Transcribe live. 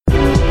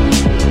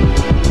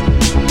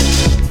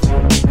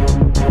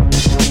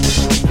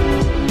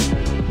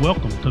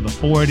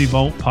480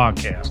 Volt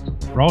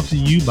podcast, brought to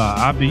you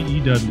by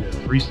IBEW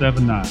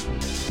 379,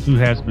 who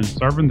has been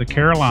serving the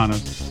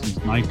Carolinas since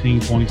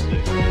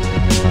 1926.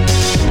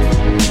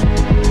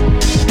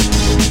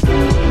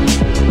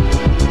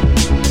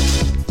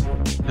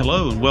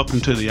 Hello and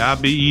welcome to the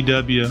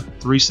IBEW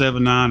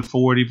 379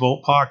 480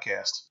 Volt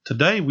podcast.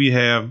 Today we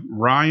have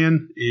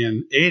Ryan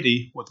and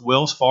Eddie with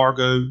Wells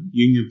Fargo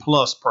Union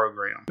Plus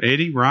program.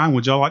 Eddie, Ryan,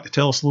 would y'all like to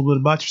tell us a little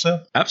bit about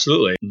yourself?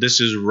 Absolutely.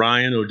 This is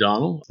Ryan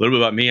O'Donnell. A little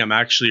bit about me. I'm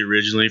actually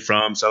originally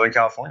from Southern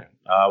California.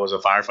 I was a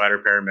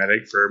firefighter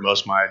paramedic for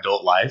most of my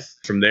adult life.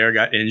 From there,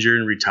 got injured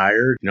and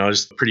retired. It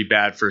was a pretty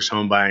bad first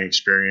home buying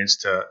experience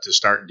to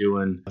start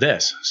doing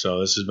this. So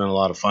this has been a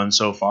lot of fun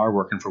so far,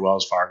 working for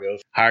Wells Fargo.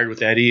 Hired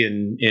with Eddie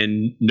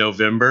in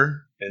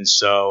November. And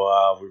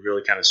so we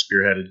really kind of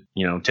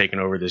spearheaded, taking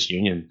over this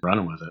union,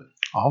 running with it.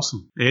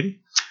 Awesome.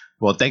 Eddie?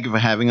 Well, thank you for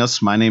having us.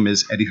 My name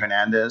is Eddie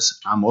Hernandez.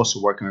 I'm also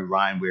working with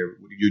Ryan. We're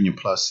with the Union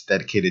Plus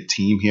dedicated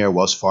team here at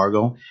Wells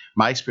Fargo.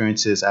 My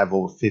experience is I have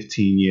over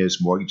 15 years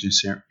mortgage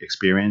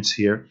experience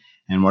here.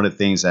 And one of the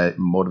things that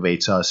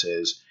motivates us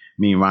is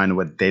me and Ryan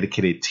are a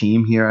dedicated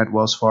team here at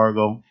Wells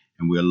Fargo,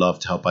 and we love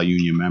to help our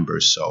union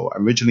members. So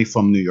I'm originally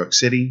from New York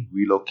City,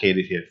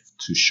 relocated here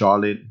to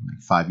Charlotte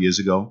like 5 years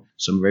ago.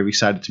 So I'm very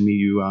excited to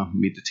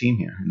meet the team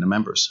here and the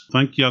members.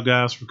 Thank y'all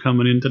guys for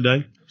coming in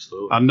today.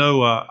 Absolutely. I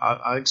know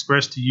I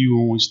expressed to you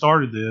when we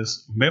started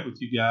this, met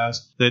with you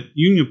guys, that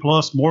Union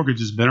Plus Mortgage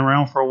has been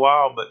around for a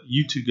while, but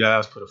you two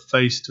guys put a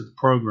face to the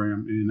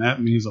program, and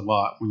that means a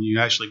lot when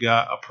you actually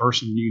got a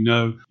person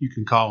you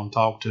can call and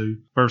talk to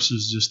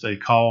versus just a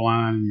call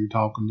line and you're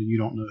talking to you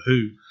don't know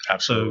who.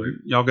 Absolutely. So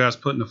y'all guys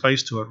putting a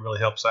face to it really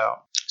helps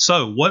out.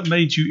 So what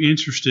made you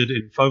interested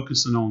in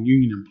focusing on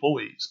union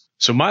employees?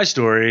 So my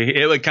story,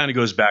 it kind of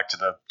goes back to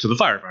the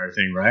firefighter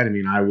thing, right? I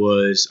mean, I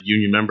was a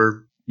union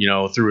member,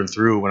 through and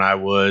through when I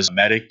was a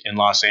medic in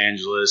Los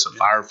Angeles, a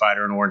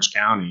firefighter in Orange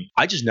County.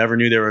 I just never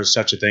knew there was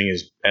such a thing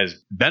as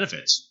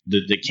benefits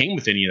that came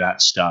with any of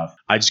that stuff.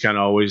 I just kind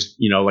of always,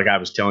 like I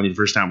was telling you the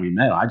first time we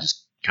met, I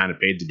just kind of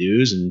paid the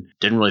dues and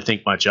didn't really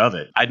think much of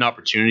it. I had an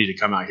opportunity to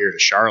come out here to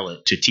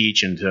Charlotte to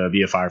teach and to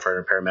be a firefighter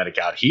and paramedic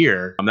out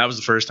here. That was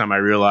the first time I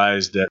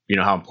realized that,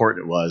 how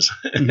important it was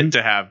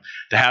to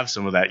have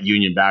some of that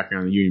union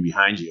background, the union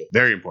behind you.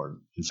 Very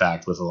important, in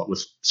fact, with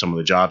some of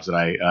the jobs that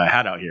I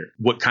had out here.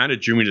 What kind of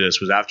drew me to this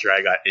was after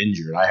I got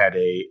injured, I had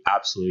a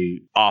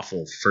absolutely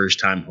awful first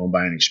time home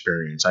buying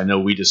experience. I know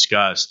we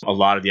discussed a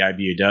lot of the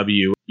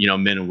IBEW,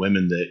 men and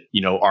women that,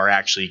 are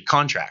actually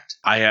contract.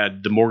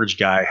 The mortgage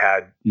guy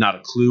had not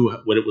a clue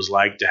what it was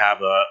like to have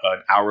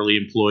an hourly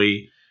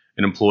employee,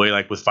 an employee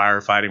like with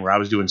firefighting where I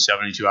was doing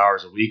 72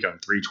 hours a week on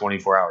 3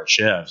 24-hour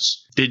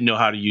shifts. Didn't know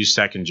how to use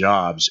second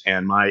jobs.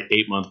 And my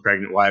 8-month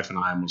pregnant wife and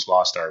I almost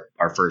lost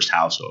our first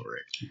house over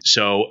it.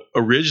 So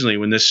originally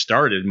when this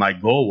started, my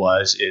goal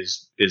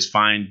is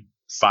find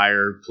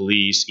fire,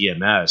 police,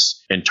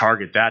 EMS, and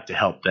target that to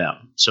help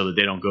them so that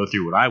they don't go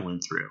through what I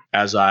went through.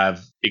 As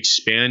I've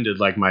expanded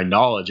my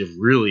knowledge of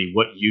really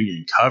what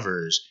union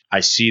covers,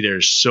 I see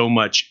there's so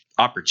much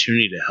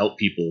opportunity to help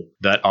people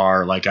that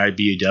are like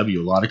IBEW,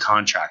 a lot of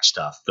contract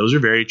stuff. Those are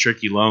very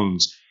tricky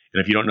loans.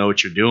 And if you don't know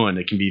what you're doing,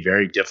 it can be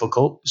very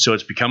difficult. So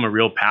it's become a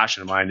real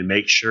passion of mine to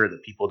make sure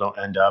that people don't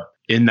end up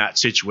in that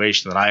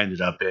situation that I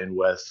ended up in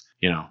with,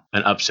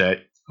 an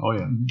upset,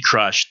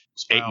 crushed,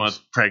 8-month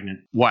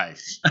pregnant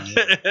wife.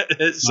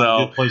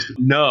 So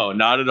no,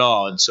 not at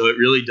all. And so it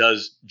really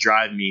does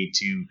drive me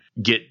to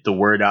get the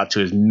word out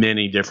to as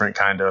many different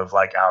kind of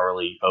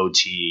hourly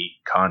OT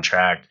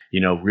contract,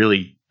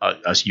 really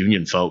us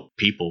union folk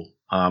people,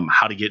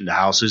 how to get into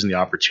houses and the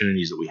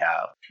opportunities that we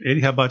have.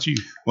 Eddie, how about you?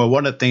 Well,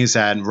 one of the things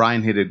that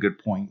Ryan hit a good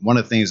point. One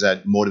of the things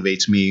that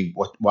motivates me,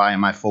 why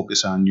am I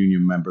focused on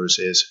union members,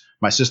 is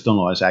my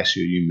sister-in-law is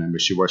actually a union member.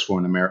 She works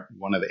for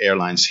one of the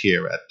airlines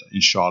here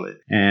in Charlotte.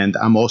 And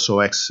I'm also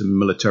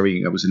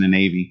ex-military. I was in the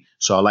Navy.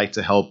 So I like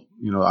to help,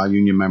 our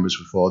union members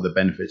with all the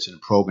benefits and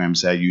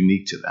programs that are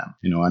unique to them.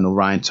 I know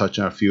Ryan touched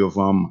on a few of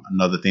them.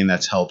 Another thing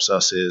that helps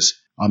us is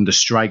the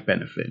strike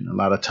benefit. A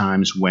lot of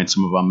times when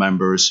some of our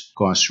members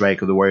go on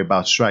strike or they worry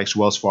about strikes,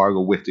 Wells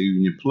Fargo with the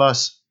Union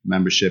Plus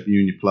membership,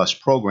 Union Plus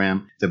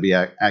program, they'll be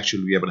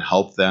actually be able to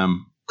help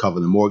them cover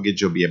the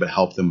mortgage or be able to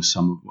help them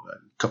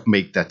with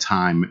make that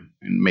time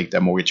and make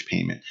that mortgage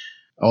payment.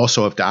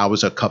 Also, if the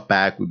hours are cut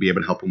back, we'll be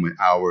able to help them with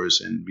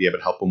hours and be able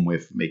to help them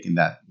with making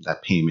that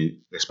payment,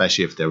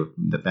 especially if the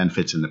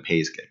benefits and the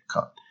pays get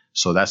cut.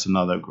 So that's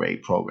another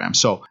great program.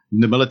 So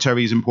the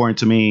military is important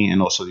to me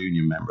and also the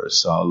union members.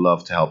 So I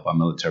love to help our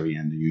military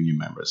and the union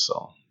members.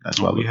 So that's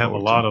why we have a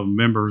lot of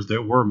members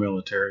that were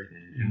military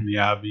in the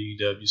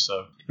IBEW.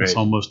 So it's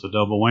almost a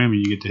double whammy.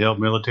 You get to help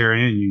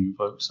military and union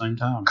folks at the same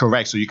time.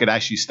 Correct. So you could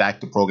actually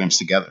stack the programs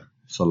together.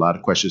 So a lot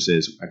of questions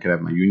is I could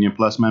have my Union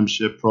Plus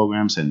membership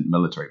programs and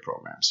military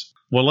programs.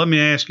 Well, let me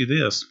ask you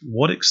this.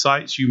 What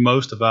excites you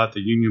most about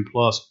the Union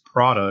Plus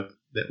product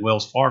that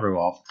Wells Fargo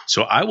offers?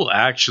 So I will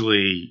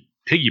actually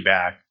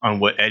piggyback on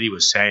what Eddie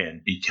was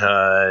saying,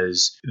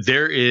 because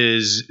there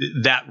is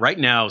that right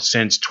now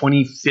since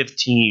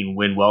 2015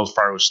 when Wells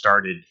Fargo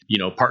started,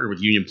 partnered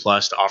with Union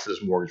Plus to offer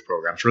this mortgage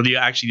program. So we're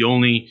actually the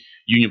only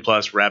Union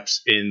Plus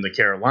reps in the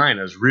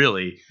Carolinas,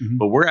 really,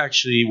 but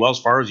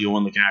Wells Fargo is the only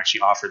one that can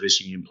actually offer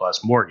this Union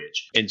Plus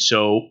mortgage. And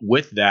so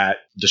with that,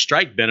 the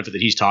strike benefit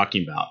that he's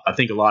talking about, I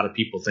think a lot of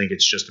people think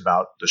it's just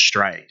about the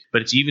strike,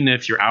 but it's even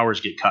if your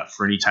hours get cut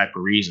for any type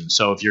of reason.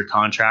 So if you're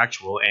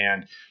contractual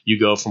and you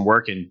go from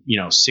working,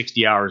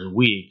 60 hours a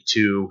week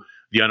to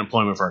the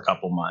unemployment for a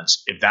couple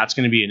months, if that's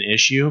going to be an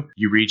issue,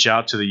 you reach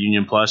out to the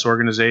Union Plus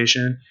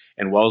organization,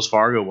 and Wells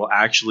Fargo will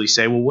actually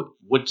say, well,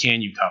 what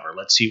can you cover?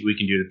 Let's see what we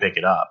can do to pick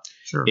it up.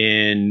 Sure.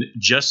 And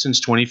just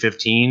since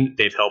 2015,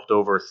 they've helped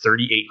over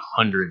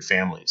 3,800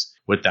 families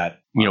with that,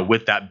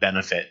 with that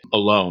benefit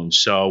alone.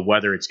 So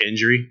whether it's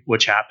injury,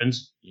 which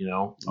happens,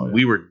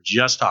 we were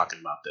just talking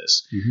about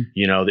this,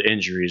 the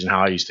injuries and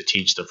how I used to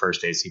teach the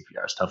first aid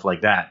CPR, stuff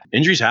like that.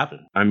 Injuries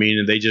happen. I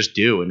mean, they just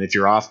do. And if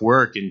you're off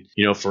work and,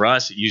 for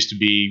us, it used to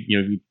be,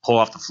 you pull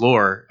off the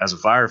floor as a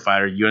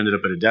firefighter, you ended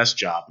up at a desk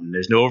job, and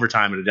there's no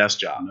overtime at a desk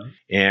job. No.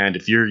 And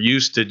if you're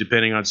used to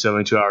depending on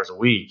 72 hours a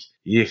week,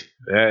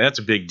 that's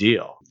a big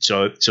deal.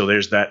 So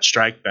there's that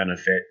strike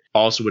benefit.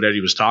 Also, what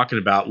Eddie was talking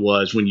about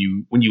was when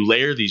you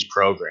layer these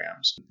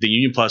programs, the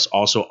Union Plus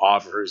also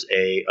offers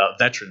a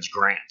veterans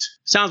grant.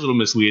 Sounds a little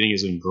misleading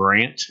as in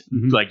grant,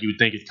 like you would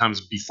think it comes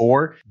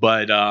before,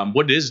 but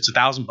what it is, it's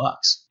 $1,000.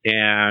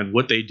 And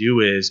what they do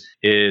is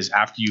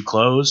after you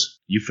close,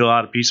 you fill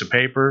out a piece of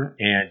paper,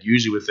 and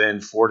usually within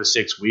 4 to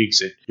 6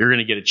 weeks, you're going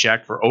to get a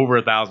check for over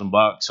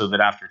 $1,000, so that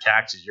after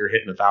taxes, you're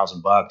hitting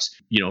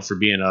 $1,000, for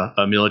being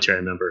a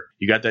military member.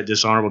 You got that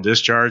dishonorable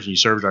discharge and you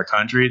served our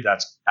country.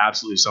 That's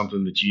absolutely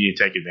something that you need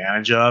to take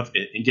advantage of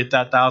and get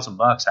that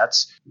 $1,000.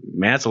 That's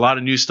a lot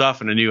of new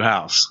stuff in a new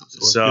house. So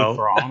it's good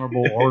for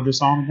honorable or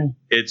dishonorable?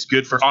 It's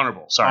good for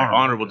honorable. Sorry,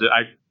 honorable.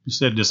 You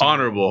said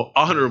dishonorable.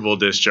 Honorable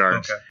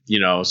discharge. Okay.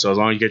 So as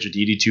long as you get your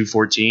DD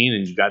 214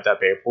 and you got that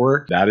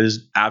paperwork, that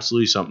is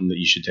absolutely something that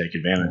you should take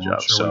advantage of.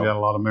 I'm sure we got a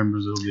lot of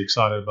members that will be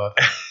excited about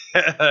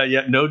that.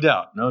 Yeah, no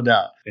doubt.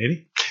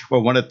 Eddie?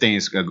 Well, one of the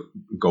things,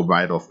 go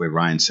right off what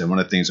Ryan said, one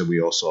of the things that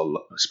we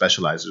also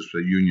specialize with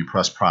Union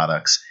Plus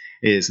products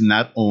is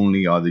not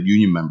only are the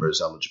union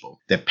members eligible,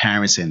 their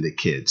parents and their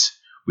kids.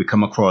 We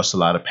come across a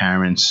lot of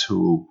parents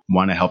who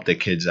want to help their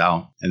kids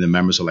out, and the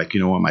members are like,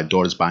 my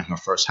daughter's buying her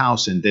first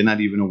house, and they're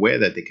not even aware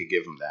that they could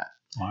give them that.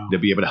 Wow. They'll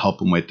be able to help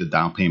them with the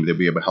down payment. They'll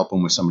be able to help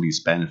them with some of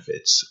these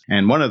benefits.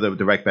 And one of the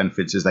direct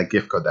benefits is that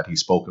gift card that he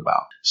spoke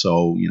about.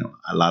 So,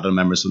 a lot of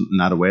members are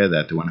not aware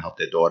that they want to help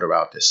their daughter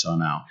out, their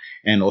son out,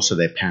 and also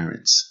their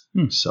parents.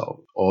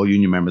 So all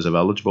union members are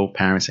eligible,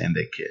 parents and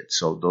their kids.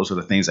 So those are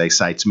the things that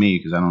excites me,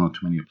 because I don't know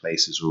too many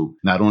places who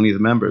not only the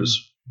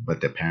members,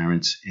 but their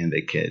parents and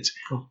their kids.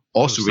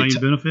 Also, same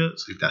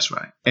benefits? That's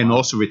right. And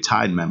also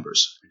retired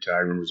members.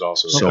 Retired members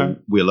also. So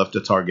we love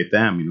to target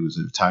them. As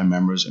retired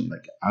members, and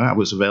I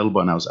was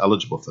available and I was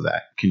eligible for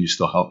that. Can you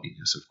still help me?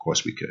 Yes, of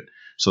course we could.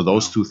 So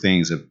those two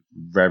things are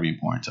very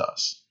important to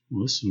us.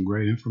 Well, this is some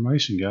great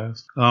information,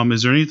 guys.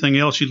 Is there anything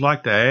else you'd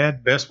like to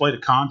add? Best way to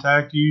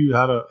contact you?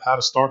 How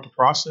to start the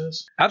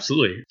process?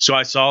 Absolutely. So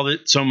I saw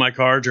that some of my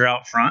cards are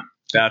out front.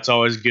 That's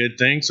always a good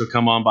thing. So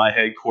come on by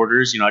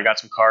headquarters. I got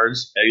some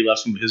cards. Eddie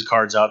left some of his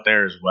cards out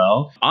there as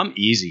well. I'm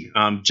easy,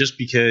 just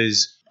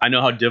because I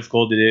know how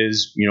difficult it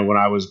is, when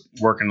I was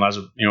working as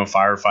a,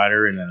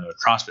 firefighter and a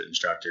CrossFit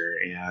instructor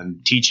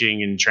and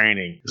teaching and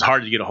training. It's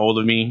hard to get a hold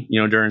of me,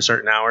 during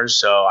certain hours.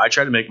 So I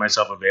try to make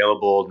myself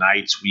available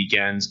nights,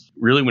 weekends,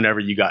 really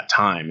whenever you got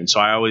time. And so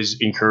I always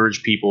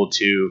encourage people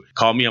to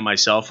call me on my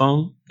cell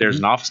phone. There's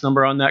an office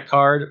number on that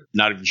card.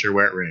 Not even sure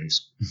where it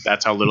rings.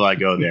 That's how little I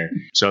go there.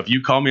 So if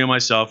you call me on my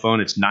cell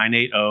phone, it's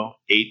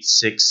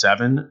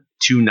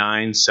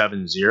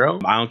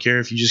 980-867-2970. I don't care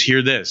if you just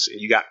hear this and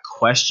you got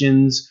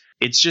questions.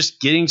 It's just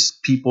getting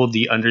people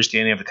the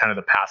understanding of the kind of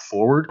the path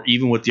forward,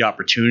 even what the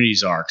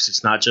opportunities are, because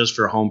it's not just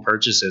for home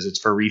purchases, it's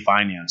for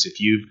refinance.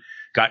 If you've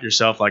got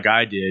yourself like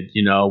I did,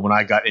 when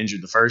I got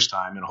injured the first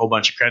time, and a whole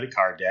bunch of credit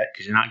card debt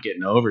because you're not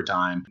getting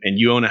overtime, and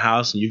you own a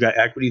house and you got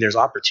equity, there's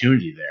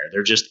opportunity there.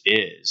 There just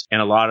is.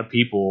 And a lot of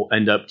people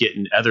end up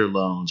getting other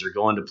loans or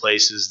going to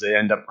places that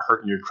end up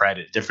hurting your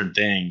credit, different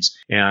things.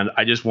 And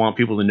I just want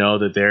people to know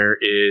that there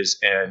is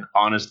an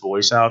honest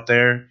voice out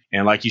there.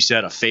 And like you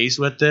said, a face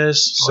with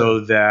this,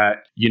 so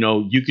that,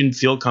 you can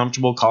feel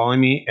comfortable calling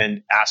me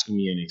and asking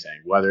me anything,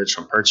 whether it's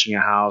from purchasing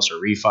a house or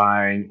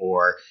refining,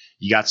 or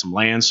you got some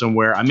land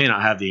somewhere. I may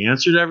not have the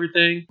answer to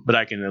everything, but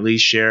I can at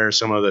least share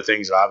some of the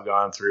things that I've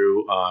gone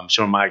through,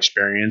 some of my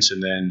experience,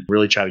 and then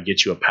really try to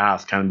get you a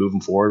path kind of moving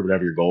forward,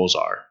 whatever your goals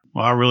are.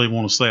 Well, I really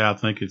want to say I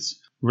think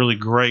it's really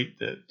great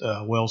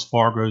that Wells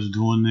Fargo is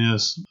doing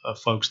this.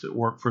 Folks that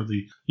work for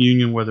the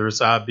union, whether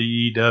it's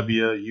IBEW,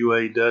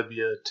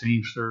 UAW,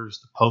 Teamsters,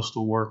 the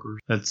postal workers,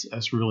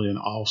 that's really an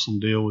awesome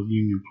deal with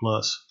Union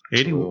Plus.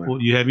 Eddie, do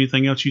you have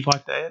anything else you'd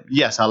like to add?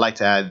 Yes, I'd like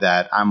to add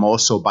that I'm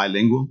also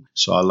bilingual,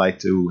 so I like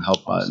to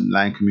help the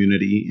Latin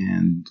community.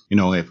 And,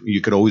 if you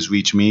could always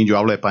reach me, yo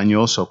hablo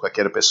español, so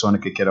cualquier persona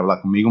que quiera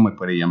hablar conmigo me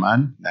puede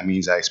llamar. That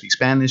means I speak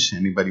Spanish.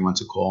 Anybody wants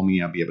to call me,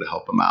 I'll be able to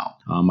help them out.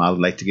 I would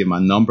like to give my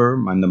number.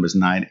 My number is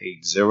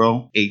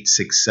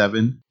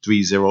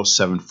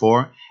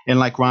 980-867-3074. And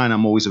like Ryan,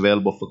 I'm always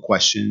available for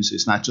questions.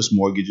 It's not just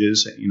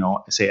mortgages. I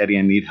say, Eddie,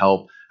 I need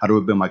help. How do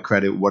I build my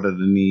credit? What are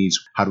the needs?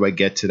 How do I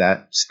get to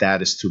that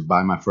status to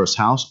buy my first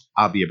house?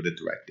 I'll be able to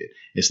direct it.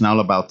 It's not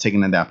all about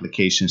taking in the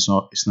application.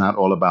 It's not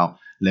all about,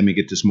 let me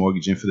get this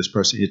mortgage in for this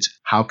person. It's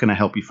how can I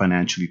help you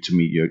financially to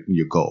meet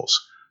your goals?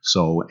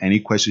 So any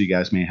questions you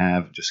guys may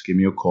have, just give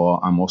me a call.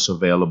 I'm also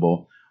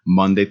available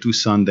Monday through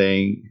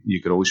Sunday.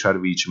 You could always try to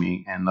reach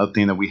me. And another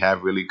thing that we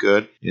have really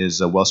good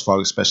is Wells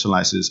Fargo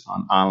specializes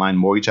on online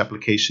mortgage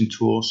application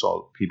tools.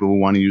 So people who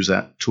want to use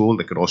that tool,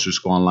 they could also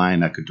just go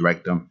online. I could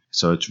direct them.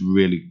 So it's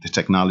really, the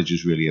technology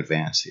is really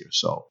advanced here.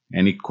 So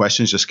any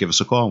questions, just give us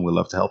a call and we'd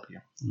love to help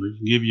you. We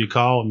can give you a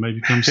call and maybe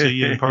come see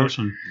you in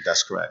person.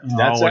 That's correct.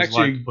 That's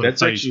actually a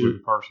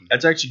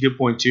good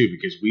point too,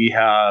 because we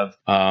have,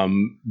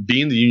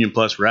 being the Union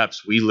Plus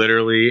reps, we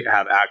literally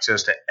have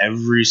access to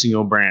every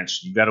single branch.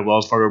 You've got a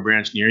Wells Fargo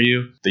branch near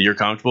you that you're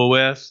comfortable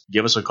with,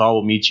 give us a call.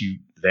 We'll meet you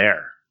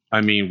there. I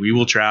mean, we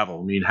will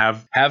travel. I mean,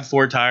 have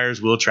 4 tires,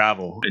 we'll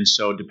travel. And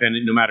so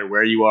no matter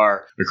where you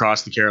are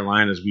across the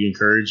Carolinas, we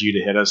encourage you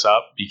to hit us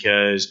up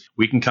because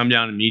we can come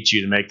down and meet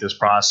you to make this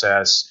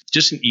process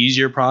just an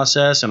easier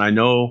process. And I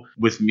know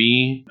with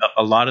me,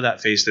 a lot of that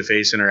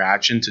face-to-face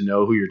interaction to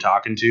know who you're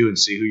talking to and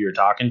see who you're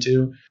talking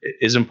to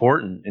is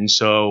important. And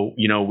so,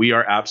 we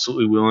are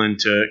absolutely willing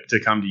to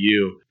come to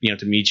you,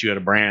 to meet you at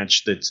a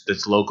branch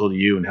that's local to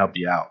you and help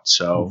you out.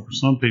 So for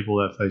some people,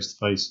 that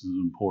face-to-face is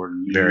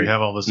important. Very. You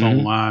have all this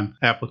online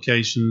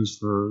applications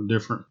for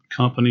different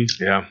companies.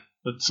 Yeah.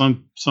 But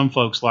some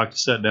folks like to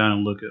sit down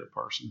and look at a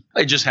person.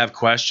 I just have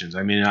questions.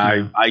 I mean,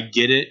 I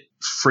get it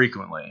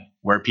frequently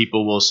where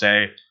people will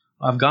say,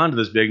 I've gone to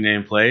this big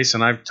name place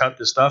and I've typed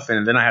this stuff in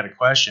and then I had a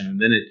question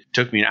and then it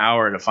took me an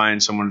hour to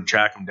find someone to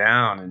track them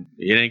down, and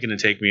it ain't going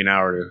to take me an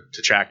hour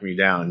to track me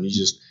down.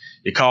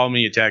 You call me,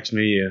 you text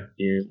me,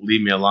 you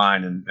leave me a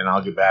line and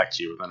I'll get back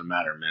to you within a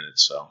matter of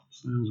minutes. So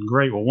sounds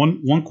great. Well,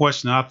 one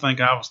question I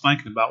was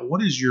thinking about,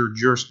 what is your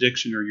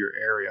jurisdiction or your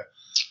area?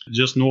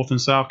 Just North and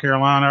South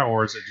Carolina,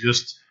 or is it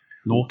just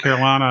North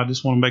Carolina? I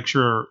just want to make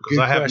sure because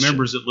I have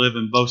members that live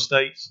in both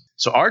states.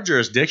 So our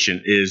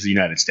jurisdiction is the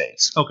United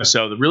States. Okay.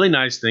 So the really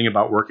nice thing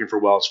about working for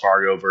Wells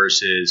Fargo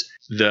versus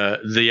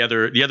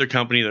the other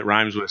company that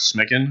rhymes with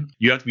Smicken,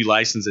 you have to be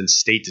licensed in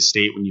state to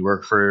state when you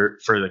work for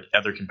the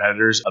other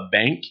competitors. A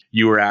bank,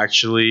 you are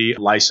actually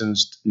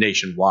licensed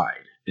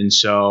nationwide. And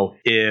so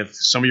if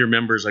some of your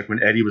members, like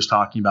when Eddie was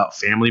talking about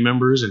family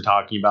members and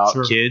talking about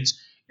kids,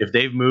 if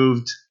they've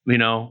moved,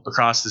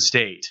 across the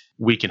state,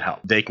 we can help.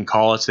 They can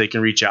call us. They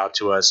can reach out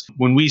to us.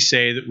 When we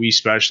say that we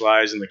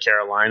specialize in the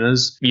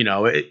Carolinas,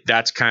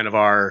 that's kind of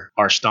our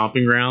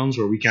stomping grounds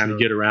where we kind of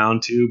get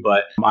around to.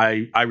 But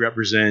I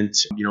represent,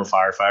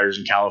 firefighters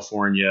in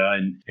California,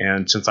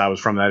 and since I was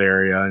from that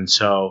area, and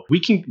so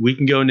we can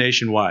go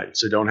nationwide.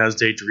 So don't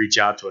hesitate to reach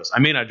out to us. I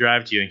may not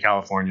drive to you in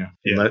California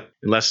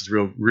unless it's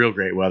real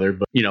great weather,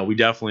 but we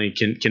definitely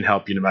can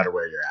help you no matter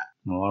where you're at.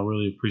 Well, I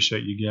really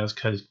appreciate you guys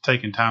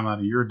taking time out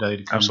of your day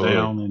to come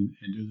down and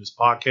do this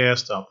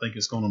podcast. I think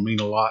it's going to mean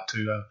a lot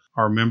to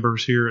our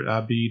members here at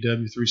IBEW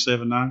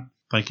 379.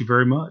 Thank you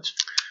very much.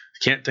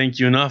 Can't thank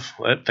you enough.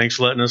 Thanks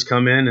for letting us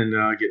come in and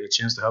get a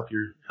chance to help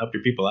your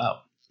people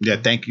out. Yeah,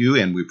 thank you,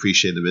 and we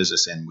appreciate the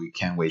business, and we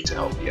can't wait to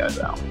help you guys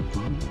out.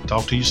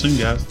 Talk to you soon,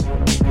 guys.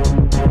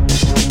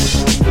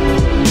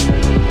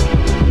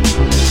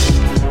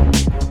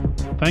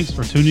 Thanks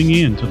for tuning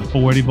in to the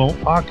 480 Volt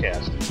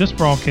podcast. This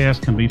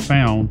broadcast can be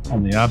found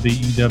on the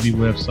IBEW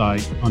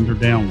website under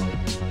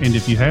downloads. And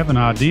if you have an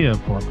idea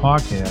for a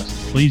podcast,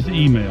 please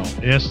email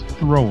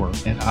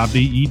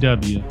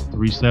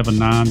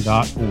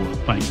sthrower@ibew379.org.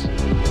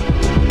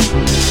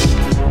 Thanks.